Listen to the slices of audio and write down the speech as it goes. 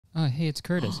Oh, hey, it's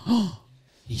Kurtis.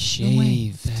 He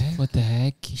shaved. No way. What the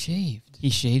heck? He shaved. He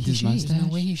shaved his mustache? No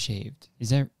way he shaved. Is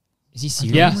he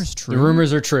serious? Yes, the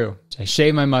rumors are true. I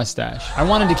shaved my mustache. I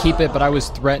wanted to keep it, but I was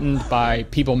threatened by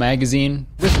People magazine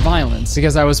with violence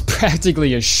because I was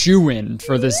practically a shoo-in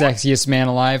for the Sexiest Man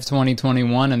Alive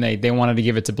 2021, and they wanted to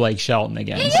give it to Blake Shelton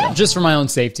again. So just for my own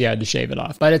safety, I had to shave it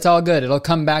off. But it's all good. It'll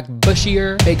come back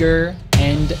bushier, bigger,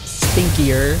 and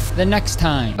stinkier the next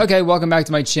time. Okay, welcome back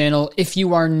to my channel. If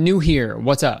you are new here,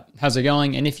 what's up? How's it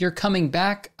going? And if you're coming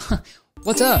back,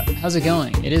 what's up? How's it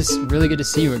going? It is really good to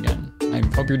see you again. I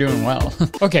hope you're doing well.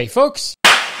 Okay, folks,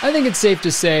 I think it's safe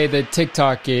to say that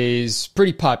TikTok is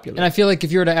pretty popular. And I feel like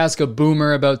if you were to ask a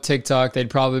boomer about TikTok, they'd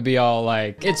probably be all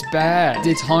like, it's bad,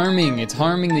 it's harming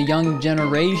the young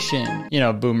generation. You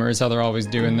know, boomers, how they're always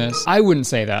doing this. I wouldn't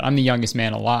say that, I'm the youngest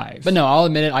man alive. But no, I'll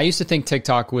admit it, I used to think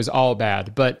TikTok was all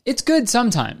bad, but it's good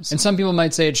sometimes. And some people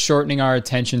might say it's shortening our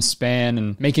attention span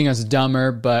and making us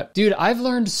dumber, but dude, I've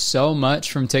learned so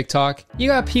much from TikTok. You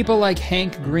got people like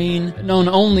Hank Green, known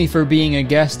only for being a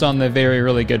guest on the Very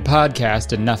Really Good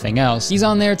podcast and nothing else. He's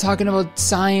on there talking about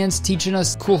science, teaching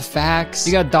us cool facts.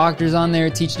 You got doctors on there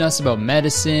teaching us about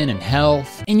medicine and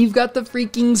health. And you've got the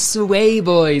freaking Sway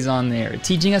Boys on there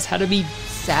teaching us how to be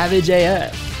savage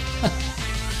AF.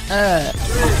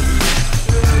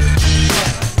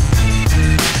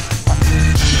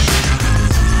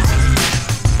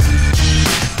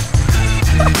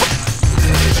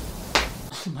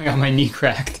 Oh my god, my knee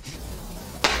cracked.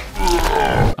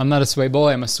 I'm not a sway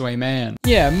boy, I'm a sway man.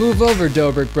 Yeah, move over,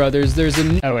 Dobrik brothers. There's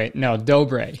a oh wait, no,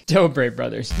 Dobre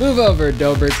brothers. Move over,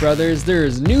 Dobrik brothers.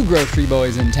 There's new grocery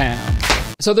boys in town.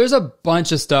 So there's a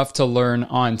bunch of stuff to learn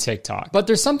on TikTok, but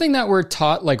there's something that we're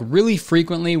taught like really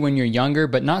frequently when you're younger,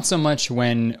 but not so much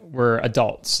when we're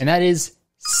adults, and that is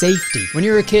safety. When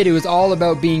you were a kid, it was all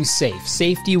about being safe.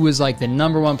 Safety was like the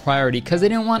 #1 priority because they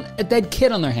didn't want a dead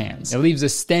kid on their hands. It leaves a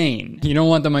stain. You don't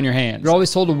want them on your hands. You're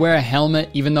always told to wear a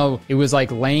helmet, even though it was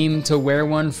like lame to wear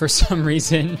one for some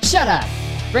reason. Shut up!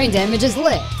 Brain damage is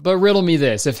lit. But riddle me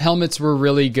this, if helmets were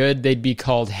really good, they'd be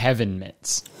called heaven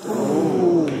mitts.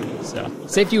 So,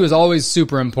 safety was always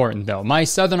super important though. My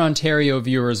Southern Ontario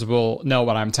viewers will know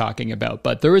what I'm talking about,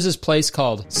 but there was this place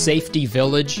called Safety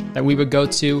Village that we would go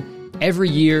to every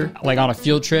year, like on a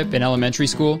field trip in elementary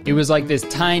school. It was like this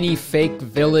tiny fake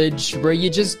village where you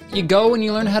go and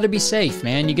you learn how to be safe,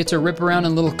 man. You get to rip around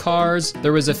in little cars.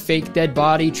 There was a fake dead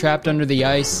body trapped under the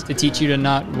ice to teach you to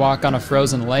not walk on a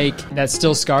frozen lake. That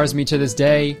still scars me to this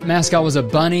day. Mascot was a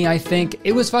bunny, I think.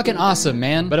 It was fucking awesome,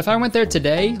 man. But if I went there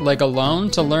today, like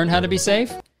alone, to learn how to be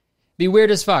safe, be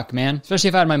weird as fuck, man. Especially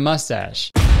if I had my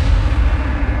mustache.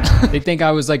 They think I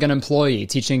was like an employee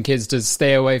teaching kids to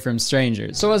stay away from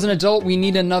strangers. So as an adult, we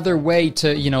need another way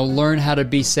to, learn how to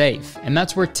be safe. And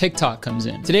that's where TikTok comes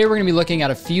in. Today, we're gonna be looking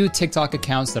at a few TikTok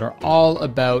accounts that are all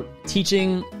about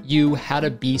teaching you how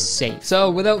to be safe. So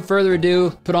without further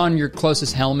ado, put on your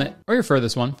closest helmet or your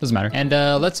furthest one, doesn't matter. And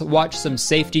let's watch some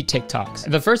safety TikToks.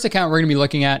 The first account we're gonna be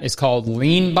looking at is called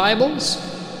Lean Bibles.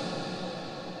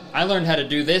 I learned how to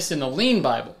do this in the Lean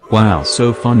Bible. Wow,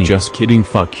 so funny. Just kidding,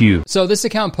 fuck you. So this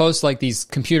account posts like these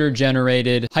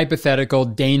computer-generated, hypothetical,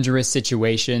 dangerous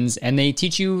situations, and they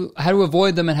teach you how to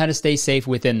avoid them and how to stay safe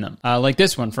within them. Like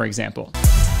this one, for example.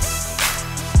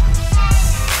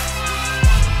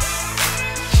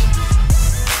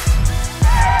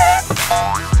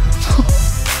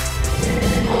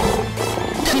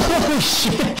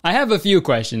 I have a few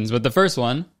questions, but the first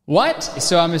one, what?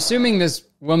 So I'm assuming this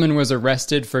woman was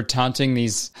arrested for taunting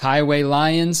these highway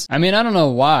lions. I mean, I don't know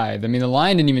why. I mean, the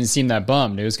lion didn't even seem that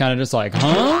bummed. It was kind of just like,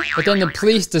 huh? But then the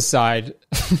police decide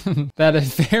that a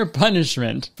fair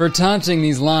punishment for taunting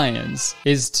these lions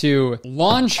is to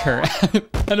launch her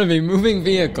out of a moving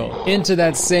vehicle into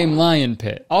that same lion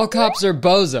pit. All cops are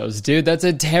bozos, dude. That's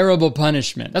a terrible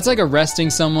punishment. That's like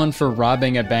arresting someone for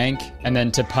robbing a bank, and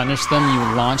then to punish them,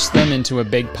 you launch them into a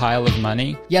big pile of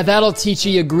money. Yeah, that'll teach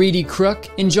you, you greedy crook.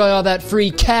 Enjoy all that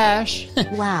free cash.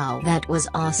 Wow, that was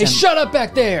awesome. Hey, shut up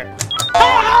back there!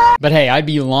 But hey, I'd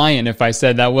be lying if I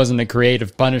said that wasn't a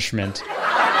creative punishment.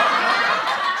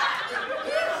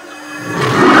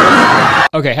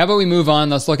 Okay, how about we move on?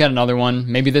 Let's look at another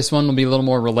one. Maybe this one will be a little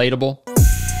more relatable.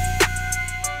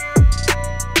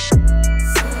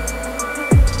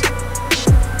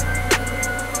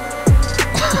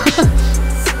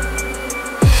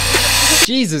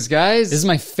 Jesus, guys. This is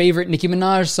my favorite Nicki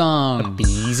Minaj song.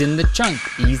 Bees in the chunk,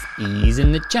 bees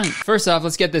in the chunk. First off,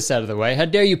 let's get this out of the way. How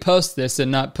dare you post this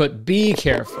and not put be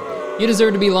careful? You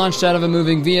deserve to be launched out of a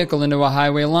moving vehicle into a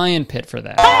highway lion pit for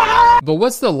that. But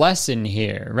what's the lesson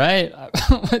here, right?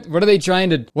 What are they trying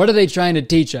to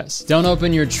teach us? Don't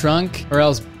open your trunk or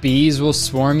else bees will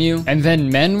swarm you and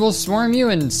then men will swarm you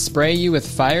and spray you with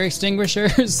fire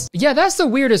extinguishers? Yeah, that's the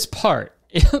weirdest part.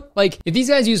 Like, if these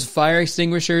guys use fire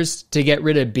extinguishers to get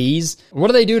rid of bees, what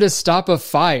do they do to stop a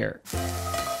fire?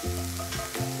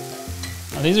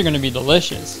 Oh, these are gonna be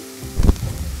delicious.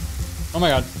 Oh my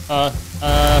god. Fuck.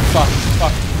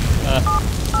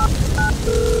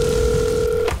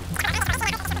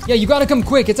 Yeah, you gotta come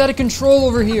quick. It's out of control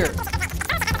over here.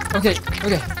 Okay.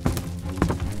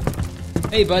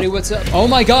 Hey, buddy, what's up? Oh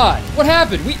my god, what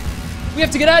happened? We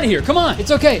have to get out of here. Come on.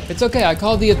 It's okay. I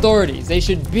called the authorities. They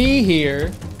should be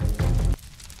here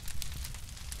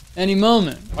any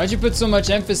moment. Why'd you put so much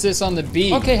emphasis on the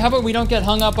bees? Okay, how about we don't get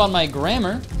hung up on my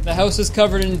grammar? The house is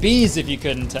covered in bees, if you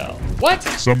couldn't tell. What?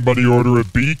 Somebody order a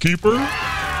beekeeper?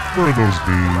 Where are those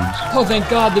bees? Oh, thank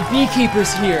God, the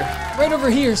beekeeper's here. Right over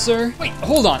here, sir. Wait,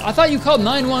 hold on. I thought you called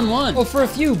 911. Oh, for a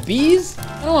few bees?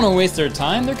 I don't want to waste their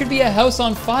time. There could be a house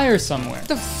on fire somewhere. What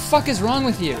the fuck is wrong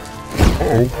with you?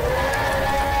 Uh-oh.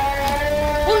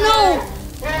 Oh, no!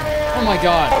 Oh, my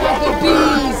God. Not the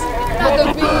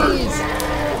bees!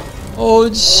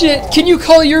 Oh, shit. Can you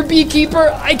call your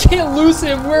beekeeper? I can't lose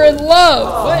him. We're in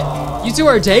love. What? You two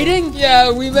are dating?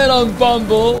 Yeah, we met on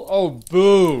Bumble. Oh,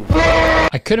 boo.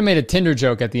 I could have made a Tinder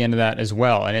joke at the end of that as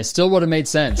well, and it still would have made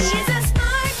sense.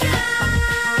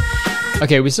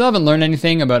 Okay, we still haven't learned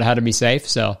anything about how to be safe,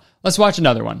 so let's watch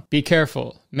another one. Be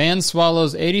careful. Man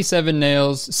swallows 87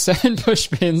 nails, 7 push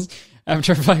pins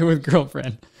after a fight with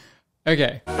girlfriend.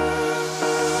 Okay.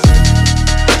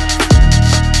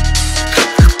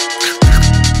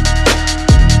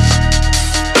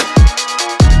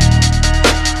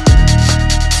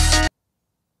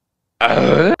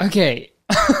 Okay.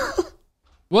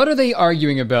 What are they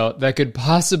arguing about that could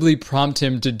possibly prompt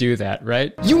him to do that,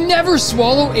 right? You never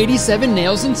swallow 87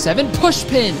 nails and 7 push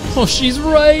pins. Oh, she's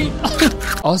right.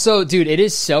 Also, dude, it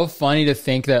is so funny to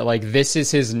think that, like, this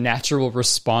is his natural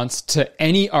response to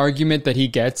any argument that he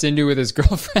gets into with his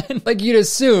girlfriend. Like, you'd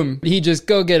assume he'd just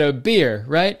go get a beer,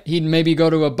 right? He'd maybe go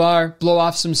to a bar, blow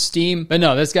off some steam. But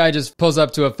no, this guy just pulls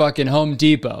up to a fucking Home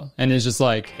Depot and is just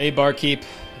like, hey, barkeep.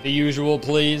 The usual,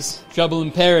 please. Trouble in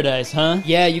paradise, huh?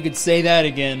 Yeah, you could say that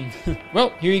again.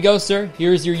 Well, here you go, sir.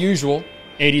 Here's your usual.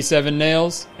 87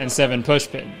 nails and 7 push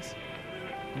pins.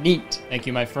 Neat. Thank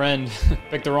you, my friend.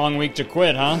 Picked the wrong week to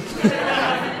quit, huh?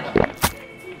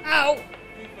 Ow!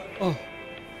 Oh.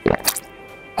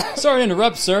 Sorry to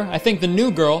interrupt, sir. I think the new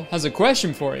girl has a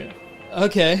question for you.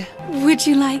 Okay. Would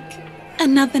you like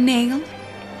another nail,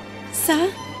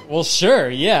 sir? Well,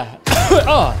 sure, yeah.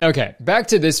 Oh, okay, back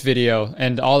to this video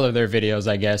and all of their videos,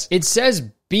 I guess. It says,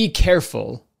 be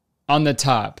careful on the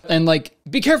top. And like,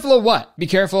 be careful of what? Be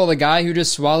careful of the guy who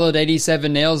just swallowed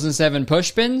 87 nails and 7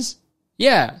 push pins?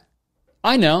 Yeah,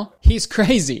 I know, he's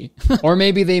crazy. Or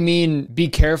maybe they mean, be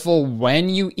careful when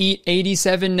you eat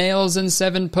 87 nails and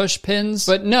 7 push pins?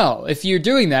 But no, if you're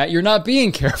doing that, you're not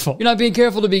being careful. You're not being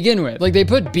careful to begin with. Like, they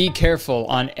put be careful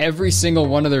on every single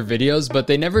one of their videos, but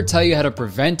they never tell you how to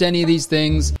prevent any of these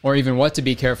things, or even what to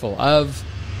be careful of.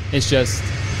 It's just,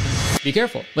 be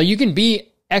careful. Like, you can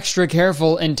be extra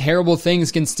careful and terrible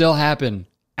things can still happen.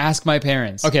 Ask my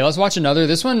parents. Okay, let's watch another.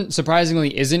 This one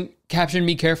surprisingly isn't captioned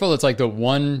be careful. It's like the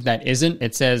one that isn't.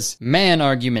 It says man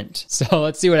argument. So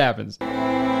let's see what happens.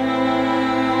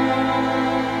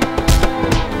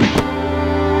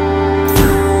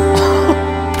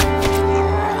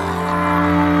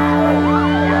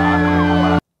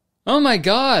 Oh my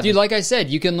God. Dude, like I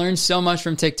said, you can learn so much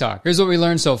from TikTok. Here's what we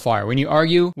learned so far. When you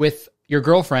argue with your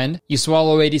girlfriend, you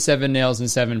swallow 87 nails and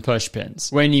 7 push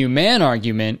pins. When you man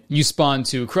argument, you spawn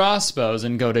 2 crossbows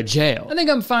and go to jail. I think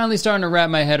I'm finally starting to wrap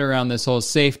my head around this whole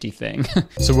safety thing.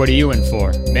 So what are you in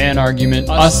for? Man argument,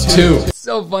 us too. It's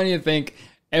so funny to think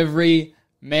every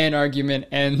man argument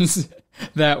ends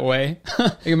that way.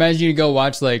 Like, imagine you go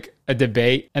watch like a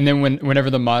debate and then whenever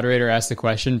the moderator asks the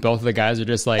question, both of the guys are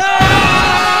just like,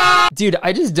 dude,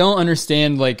 I just don't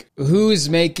understand, like, who's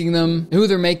making them, who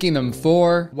they're making them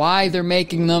for, why they're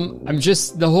making them. All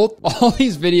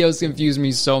these videos confuse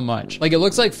me so much. Like, it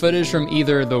looks like footage from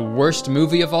either the worst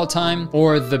movie of all time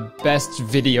or the best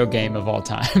video game of all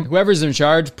time. Whoever's in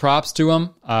charge, props to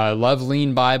them. Love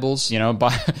lean Bibles, you know,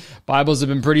 buy Bibles have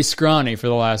been pretty scrawny for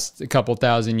the last couple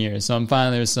thousand years, so I'm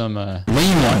finding there's some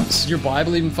lean ones. Does your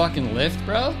Bible even fucking lift,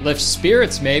 bro? Lift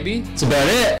spirits, maybe. That's about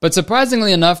it. But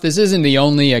surprisingly enough, this isn't the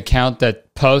only account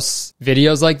that posts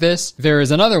videos like this. There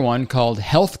is another one called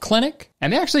Health Clinic,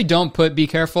 and they actually don't put be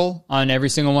careful on every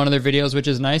single one of their videos, which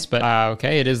is nice, but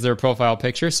okay, it is their profile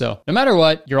picture, so no matter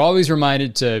what, you're always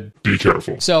reminded to Be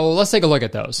careful. So let's take a look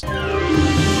at those.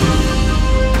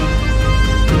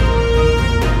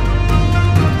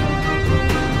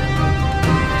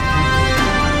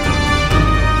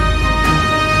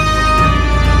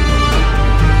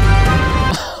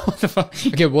 What the fuck?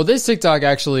 Okay, well, this TikTok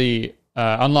actually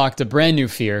unlocked a brand new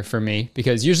fear for me,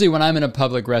 because usually when I'm in a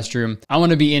public restroom, I want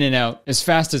to be in and out as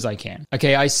fast as I can.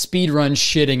 Okay, I speed run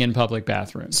shitting in public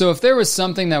bathrooms. So if there was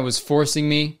something that was forcing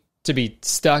me to be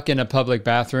stuck in a public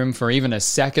bathroom for even a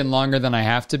second longer than I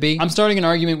have to be, I'm starting an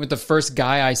argument with the first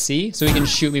guy I see so he can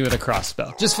shoot me with a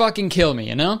crossbow. Just fucking kill me,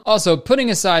 you know? Also,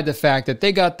 putting aside the fact that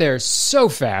they got there so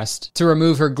fast to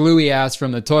remove her gluey ass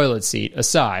from the toilet seat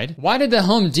aside, why did the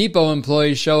Home Depot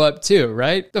employees show up too,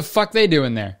 right? The fuck they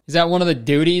doing there? Is that one of the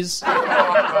duties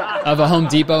of a Home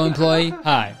Depot employee?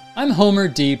 Hi, I'm Homer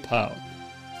Depot.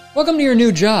 Welcome to your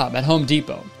new job at Home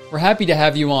Depot. We're happy to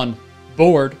have you on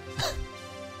board.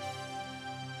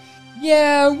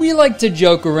 Yeah, we like to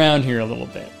joke around here a little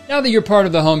bit. Now that you're part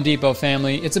of the Home Depot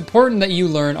family, it's important that you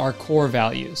learn our core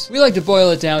values. We like to boil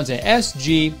it down to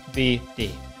SGBD.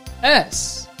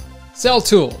 S. Sell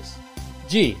tools.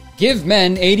 G. Give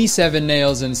men 87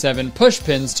 nails and 7 push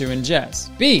pins to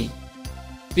ingest. B.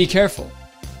 Be careful.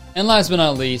 And last but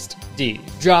not least, D.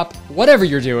 Drop whatever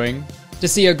you're doing to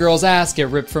see a girl's ass get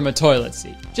ripped from a toilet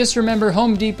seat. Just remember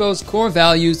Home Depot's core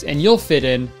values and you'll fit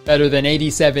in better than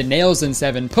 87 nails and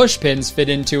 7 push pins fit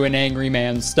into an angry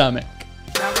man's stomach.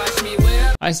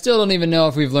 I still don't even know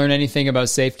if we've learned anything about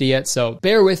safety yet, so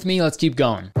bear with me, let's keep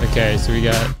going. Okay, so we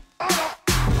got...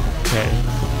 Okay.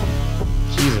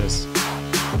 Jesus.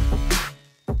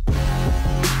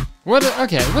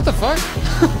 Okay, what the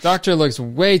fuck? Doctor looks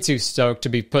way too stoked to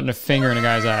be putting a finger in a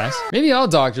guy's ass. Maybe all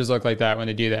doctors look like that when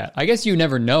they do that. I guess you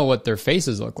never know what their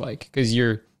faces look like because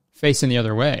you're facing the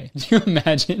other way. Can you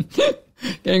imagine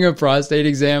getting a prostate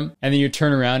exam and then you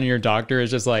turn around and your doctor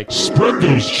is just like, Spread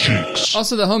those cheeks.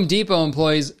 Also, the Home Depot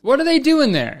employees, what are they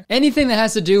doing there? Anything that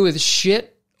has to do with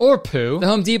shit or poo, the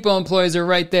Home Depot employees are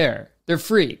right there. They're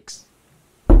freaks.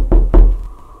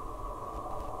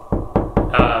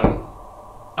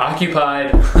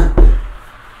 Occupied.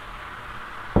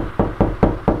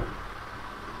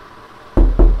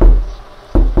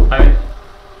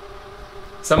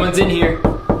 Someone's in here.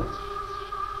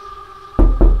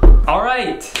 All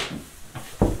right.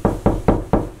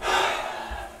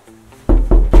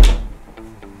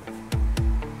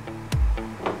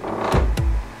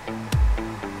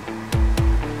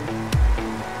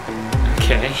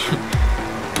 Okay.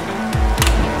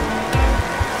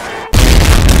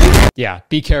 Yeah,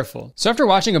 be careful. So after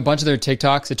watching a bunch of their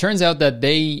TikToks, it turns out that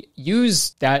they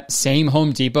use that same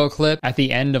Home Depot clip at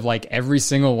the end of like every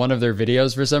single one of their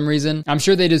videos for some reason. I'm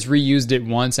sure they just reused it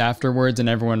once afterwards and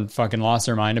everyone fucking lost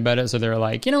their mind about it. So they're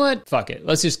like, you know what? Fuck it.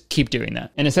 Let's just keep doing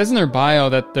that. And it says in their bio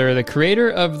that they're the creator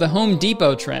of the Home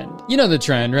Depot trend. You know the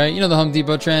trend, right? You know the Home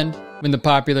Depot trend? When the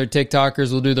popular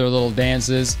TikTokers will do their little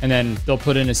dances and then they'll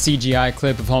put in a CGI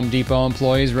clip of Home Depot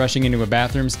employees rushing into a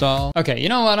bathroom stall. Okay, you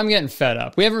know what? I'm getting fed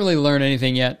up. We haven't really learned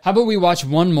anything yet. How about we watch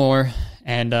one more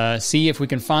and see if we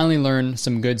can finally learn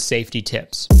some good safety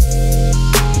tips.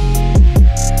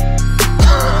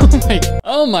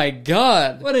 Oh my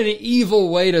god. What an evil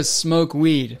way to smoke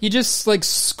weed. He just like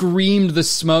screamed the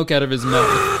smoke out of his mouth.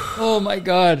 Oh my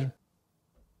god.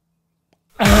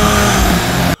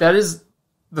 That is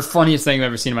the funniest thing I've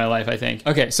ever seen in my life, I think.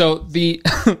 Okay, so the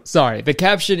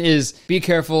caption is, be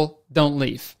careful, don't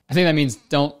leaf. I think that means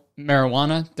don't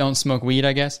marijuana, don't smoke weed,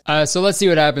 I guess. So let's see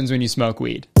what happens when you smoke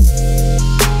weed.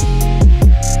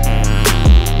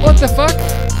 What the fuck?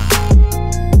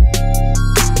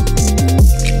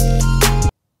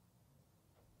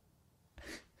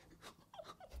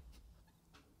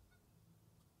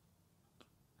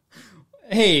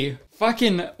 Hey,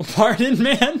 fucking pardon,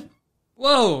 man?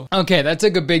 Whoa. Okay, that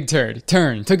took a big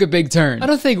took a big turn. I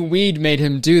don't think weed made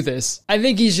him do this. I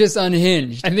think he's just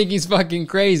unhinged. I think he's fucking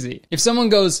crazy. If someone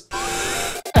goes,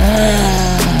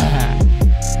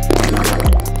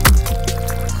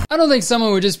 I don't think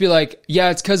someone would just be like, yeah,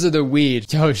 it's because of the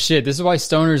weed. Oh shit, this is why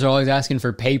stoners are always asking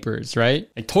for papers, right?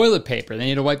 Like toilet paper. They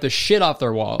need to wipe the shit off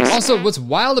their walls. Also, what's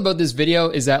wild about this video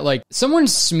is that like someone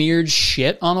smeared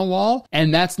shit on a wall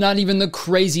and that's not even the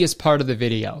craziest part of the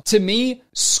video. To me,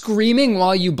 screaming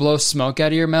while you blow smoke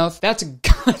out of your mouth, that's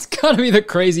gotta be the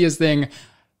craziest thing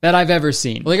that I've ever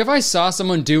seen. Like, if I saw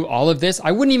someone do all of this,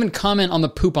 I wouldn't even comment on the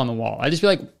poop on the wall. I'd just be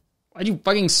like, why'd you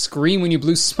fucking scream when you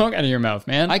blew smoke out of your mouth,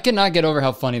 man? I cannot get over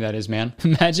how funny that is, man.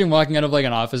 Imagine walking out of like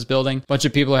an office building, bunch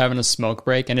of people are having a smoke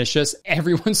break, and it's just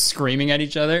everyone screaming at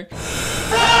each other.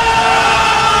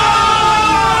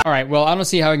 All right, well, I don't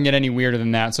see how it can get any weirder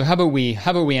than that. So how about we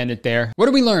end it there? What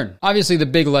did we learn? Obviously, the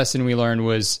big lesson we learned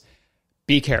was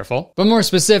be careful. But more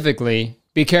specifically,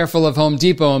 be careful of Home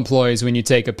Depot employees when you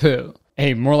take a poo.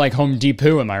 Hey, more like Home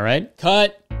Depot, am I right?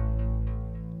 Cut.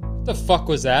 What the fuck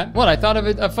was that? What? I thought of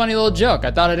it a funny little joke. I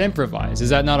thought I'd improvise.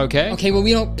 Is that not okay? Okay, well,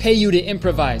 we don't pay you to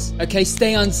improvise. Okay,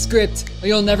 stay on script or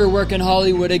you'll never work in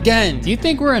Hollywood again. Do you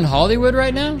think we're in Hollywood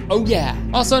right now? Oh, yeah.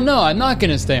 Also, no, I'm not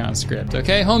gonna stay on script,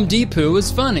 okay? Home Depot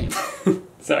is funny.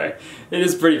 Sorry, it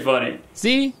is pretty funny.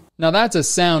 See? Now that's a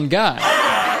sound guy.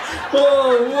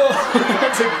 Whoa,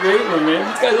 that's a great one,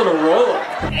 man. This guy's on a roll.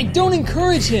 Hey, don't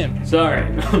encourage him. Sorry.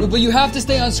 But you have to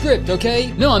stay on script,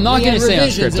 okay? No, I'm not going to stay on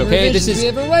script, okay? This is. We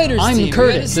have a writer's team. I'm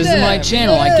Kurtis. This is my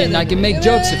channel. I can make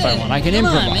jokes if I want. I can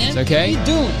improvise, okay? What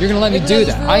are you doing? You're going to let me do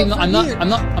that. I'm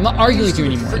not arguing with you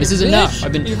anymore. This is enough.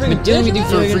 I've been dealing with you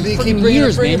for freaking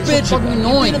years, man. You're so fucking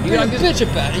annoying. You're a bitch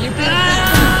about it. You're being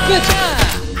a bitch about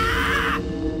it.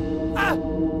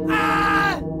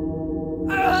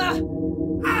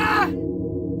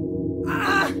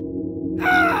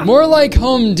 More like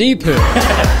Home Depot.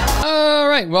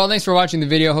 Alright, well, thanks for watching the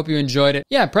video. Hope you enjoyed it.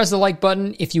 Yeah, press the like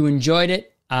button if you enjoyed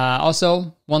it.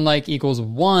 Also, 1 like equals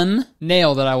 1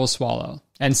 nail that I will swallow.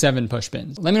 And 7 push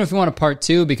pins. Let me know if you want a part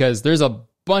 2, because there's a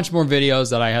bunch more videos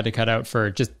that I had to cut out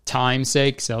for just time's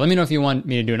sake. So let me know if you want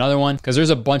me to do another one, because there's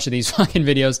a bunch of these fucking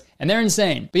videos and they're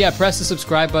insane. But yeah, press the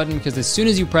subscribe button, because as soon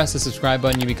as you press the subscribe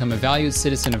button, you become a valued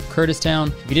citizen of Kurtistown.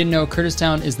 If you didn't know,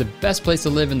 Kurtistown is the best place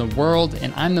to live in the world,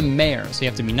 and I'm the mayor, so you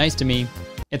have to be nice to me.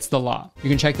 It's the law. You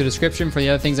can check the description for the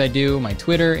other things I do, my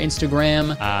Twitter,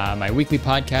 Instagram, my weekly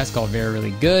podcast called Very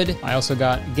Really Good. I also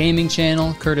got a gaming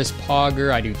channel, Kurtis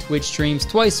Pogger. I do Twitch streams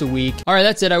twice a week. All right,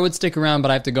 that's it. I would stick around,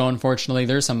 but I have to go, unfortunately.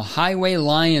 There's some highway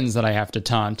lions that I have to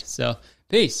taunt. So,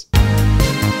 peace.